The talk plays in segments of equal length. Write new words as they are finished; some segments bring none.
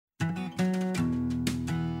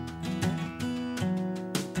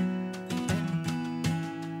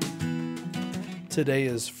Today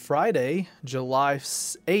is Friday, July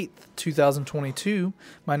 8th, 2022.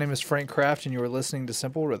 My name is Frank Kraft, and you are listening to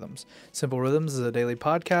Simple Rhythms. Simple Rhythms is a daily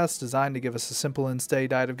podcast designed to give us a simple and steady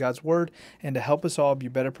diet of God's Word and to help us all be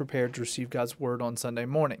better prepared to receive God's Word on Sunday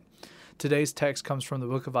morning. Today's text comes from the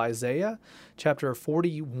book of Isaiah, chapter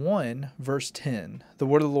 41, verse 10. The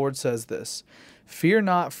word of the Lord says this: "Fear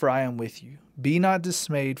not, for I am with you. Be not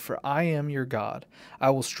dismayed, for I am your God.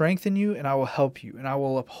 I will strengthen you, and I will help you, and I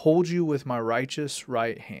will uphold you with my righteous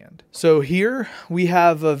right hand." So here we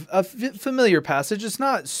have a familiar passage. It's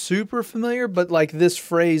not super familiar, but like this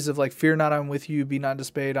phrase of like, "Fear not, I am with you. Be not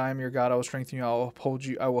dismayed, I am your God. I will strengthen you. I will uphold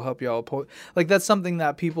you. I will help you. I will uphold." Like that's something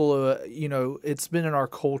that people, it's been in our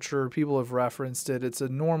culture. People have referenced it. It's a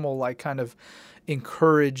normal, like kind of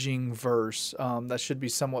encouraging verse that should be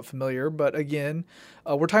somewhat familiar. But again,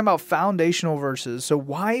 we're talking about foundational verses. So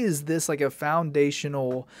why is this like a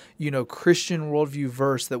foundational, Christian worldview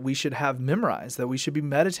verse that we should have memorized, that we should be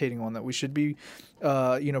meditating on, that we should be,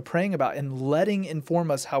 praying about and letting inform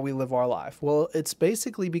us how we live our life? Well, it's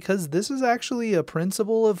basically because this is actually a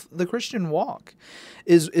principle of the Christian walk,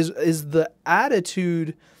 is the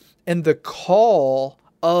attitude and the call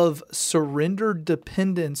of surrendered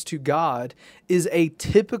dependence to God is a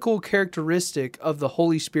typical characteristic of the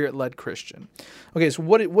Holy Spirit-led Christian. Okay, so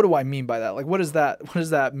what do I mean by that? Like, what does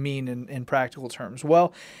that mean in practical terms?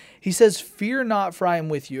 Well, he says, "Fear not, for I am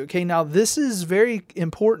with you." Okay, now this is very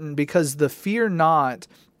important because the fear not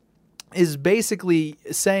is basically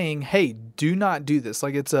saying, hey, do not do this.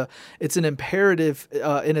 Like it's an imperative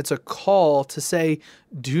and it's a call to say,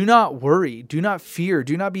 do not worry, do not fear,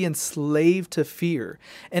 do not be enslaved to fear.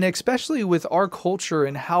 And especially with our culture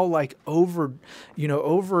and how like over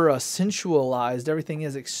sensualized everything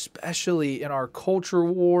is, especially in our culture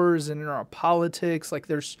wars and in our politics. Like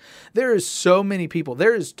there is so many people,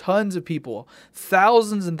 there is tons of people,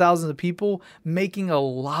 thousands and thousands of people making a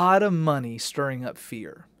lot of money stirring up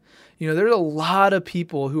fear. There's a lot of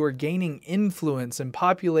people who are gaining influence and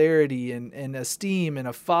popularity and esteem and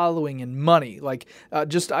a following and money. Like, I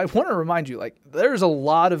want to remind you, like, there's a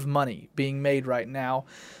lot of money being made right now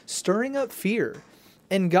stirring up fear.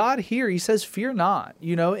 And God here, he says, fear not,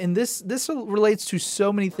 and this relates to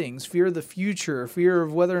so many things: fear of the future, fear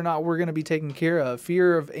of whether or not we're going to be taken care of,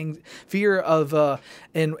 fear of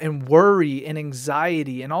and worry and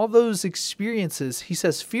anxiety and all those experiences. He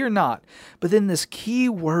says, fear not. But then this key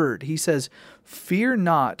word, he says, fear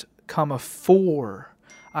not, for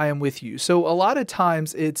I am with you. So a lot of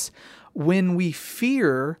times it's when we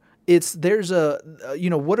fear, there's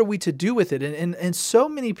what are we to do with it? And so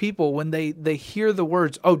many people, when they hear the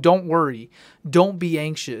words, oh, don't worry, don't be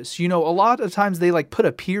anxious, a lot of times they like put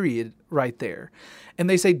a period right there and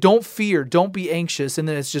they say, don't fear, don't be anxious. And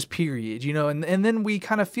then it's just period, and then we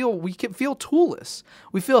kind of feel toolless.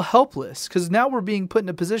 We feel helpless because now we're being put in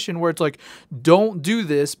a position where it's like, don't do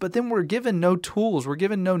this. But then we're given no tools. We're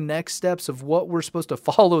given no next steps of what we're supposed to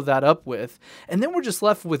follow that up with. And then we're just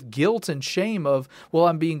left with guilt and shame of, well,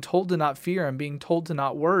 I'm being told to not fear. I'm being told to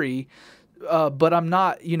not worry. But I'm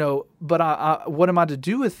not, what am I to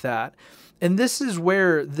do with that? And this is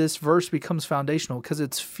where this verse becomes foundational, because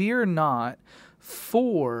it's fear not,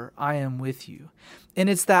 for I am with you. And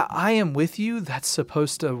it's that I am with you that's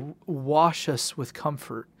supposed to wash us with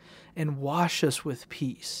comfort and wash us with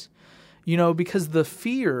peace. Because the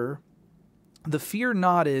fear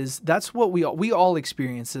not that's what we all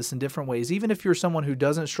experience this in different ways. Even if you're someone who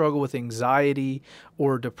doesn't struggle with anxiety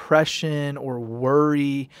or depression or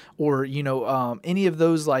worry or, any of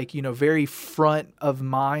those very front of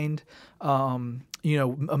mind,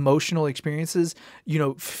 emotional experiences,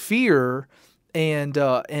 fear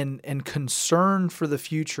and concern for the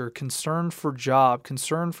future, concern for job,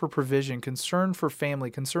 concern for provision, concern for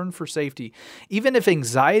family, concern for safety. Even if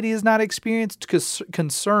anxiety is not experienced,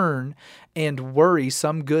 concern and worry,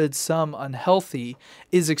 some good, some unhealthy,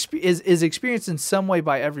 is experienced in some way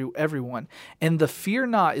by everyone. And the fear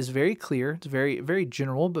not is very clear. It's very, very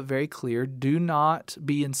general, but very clear. Do not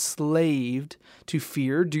be enslaved to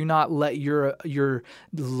fear. Do not let your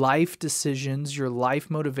life decisions, your life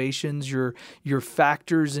motivations, your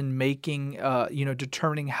factors in making,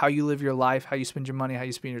 determining how you live your life, how you spend your money, how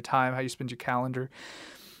you spend your time, how you spend your calendar.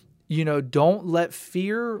 Don't let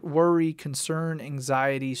fear, worry, concern,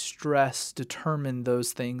 anxiety, stress determine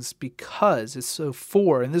those things, because it's so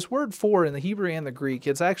for. And this word for in the Hebrew and the Greek,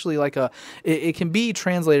 it's actually like it can be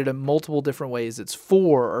translated in multiple different ways. It's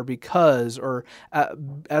for or because or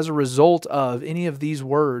as a result of any of these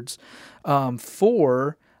words.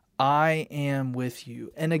 For I am with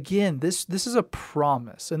you. And again, this is a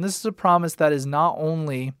promise. And this is a promise that is not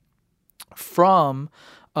only from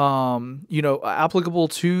applicable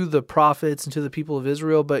to the prophets and to the people of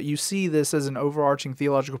Israel, but you see this as an overarching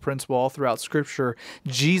theological principle all throughout Scripture.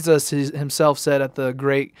 Jesus himself said at the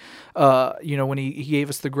great, when he gave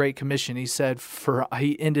us the Great Commission, he said,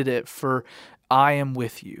 he ended it, "For I am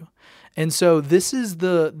with you." And so this is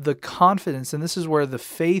the confidence, and this is where the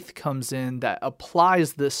faith comes in that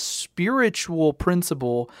applies the spiritual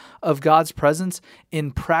principle of God's presence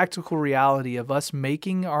in practical reality of us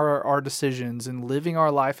making our decisions and living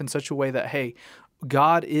our life in such a way that, hey,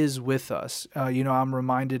 God is with us. I'm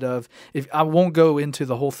reminded of, if I won't go into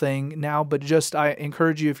the whole thing now, but just I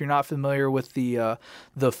encourage you, if you're not familiar with the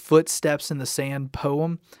Footsteps in the Sand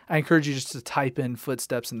poem, I encourage you just to type in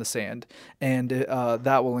Footsteps in the Sand, and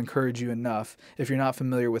that will encourage you enough if you're not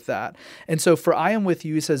familiar with that. And so, "For I am with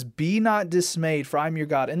you," he says, "Be not dismayed, for I am your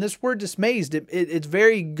God." And this word "dismayed," it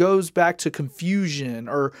very goes back to confusion,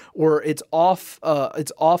 or it's off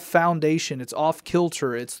foundation, it's off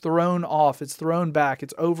kilter, it's thrown off, it's thrown back,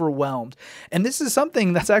 it's overwhelmed. And this is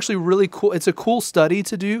something that's actually really cool. It's a cool study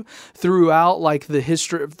to do throughout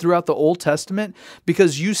throughout the Old Testament,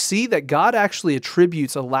 because you see that God actually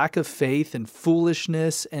attributes a lack of faith and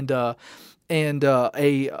foolishness and a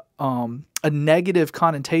negative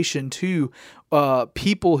connotation to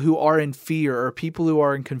people who are in fear, or people who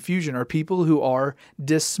are in confusion, or people who are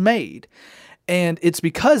dismayed. And it's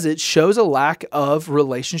because it shows a lack of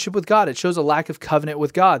relationship with God. It shows a lack of covenant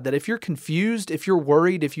with God. That if you're confused, if you're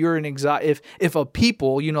worried, if you're in anxiety, if a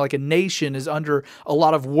people, like a nation, is under a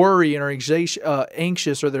lot of worry and are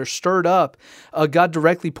anxious, or they're stirred up, God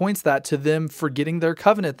directly points that to them forgetting their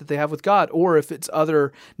covenant that they have with God. Or if it's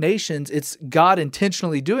other nations, it's God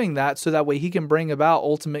intentionally doing that so that way He can bring about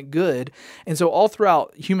ultimate good. And so all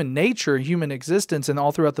throughout human nature, human existence, and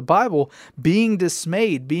all throughout the Bible, being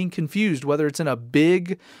dismayed, being confused, whether it's in a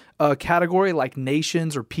big category like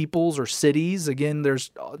nations or peoples or cities. Again,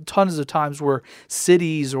 there's tons of times where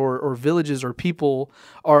cities or villages or people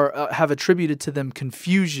have attributed to them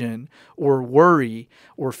confusion or worry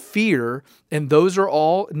or fear, and those are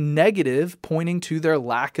all negative, pointing to their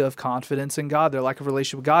lack of confidence in God, their lack of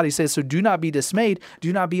relationship with God. He says, so do not be dismayed,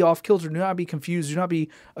 do not be off kilter, do not be confused, do not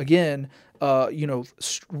be, again,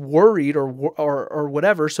 worried or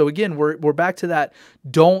whatever. So again, we're back to that.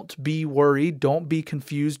 Don't be worried. Don't be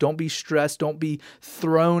confused. Don't be stressed. Don't be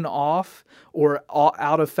thrown off or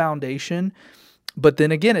out of foundation. But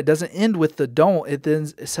then again, it doesn't end with the don't.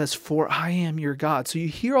 It says, "For I am your God." So you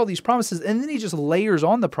hear all these promises, and then he just layers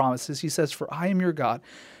on the promises. He says, "For I am your God.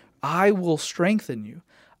 I will strengthen you.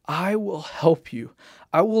 I will help you.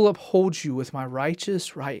 I will uphold you with my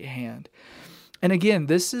righteous right hand." And again,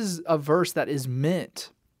 this is a verse that is meant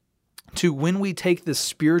to, when we take this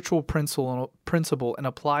spiritual principle and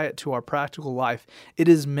apply it to our practical life, it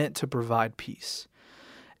is meant to provide peace.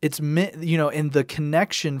 It's meant, and the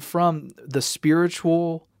connection from the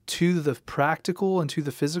spiritual to the practical and to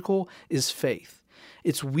the physical is faith.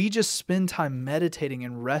 We just spend time meditating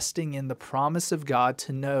and resting in the promise of God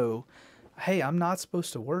to know, hey, I'm not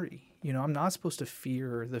supposed to worry. I'm not supposed to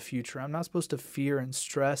fear the future. I'm not supposed to fear and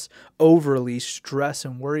overly stress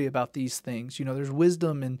and worry about these things. There's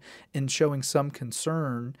wisdom in showing some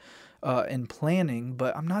concern and planning,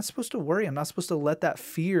 but I'm not supposed to worry. I'm not supposed to let that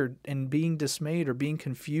fear and being dismayed or being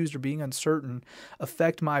confused or being uncertain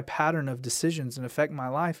affect my pattern of decisions and affect my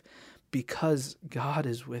life, because God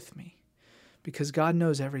is with me. Because God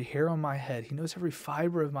knows every hair on my head. He knows every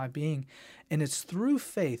fiber of my being. And it's through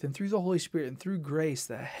faith and through the Holy Spirit and through grace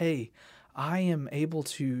that, hey, I am able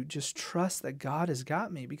to just trust that God has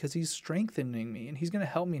got me, because He's strengthening me and He's going to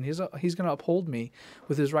help me, and He's going to uphold me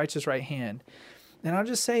with His righteous right hand. And I'll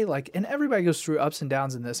just say, and everybody goes through ups and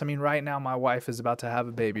downs in this. I mean, right now, my wife is about to have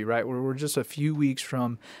a baby, right? We're just a few weeks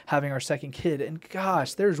from having our second kid. And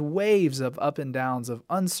gosh, there's waves of up and downs, of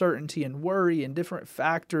uncertainty and worry and different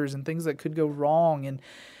factors and things that could go wrong.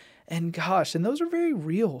 And gosh, and those are very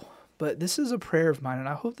real. But this is a prayer of mine, and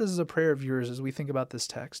I hope this is a prayer of yours as we think about this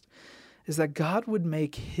text, is that God would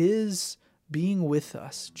make His being with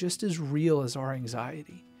us just as real as our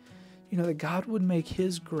anxiety. That God would make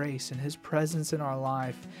His grace and His presence in our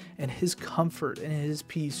life and His comfort and His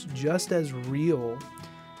peace just as real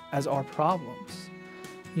as our problems.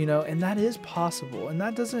 And that is possible. And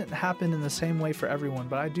that doesn't happen in the same way for everyone,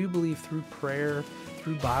 but I do believe through prayer,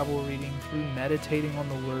 through Bible reading, through meditating on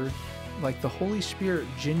the Word, the Holy Spirit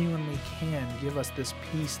genuinely can give us this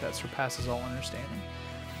peace that surpasses all understanding.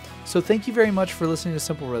 So thank you very much for listening to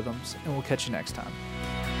Simple Rhythms, and we'll catch you next time.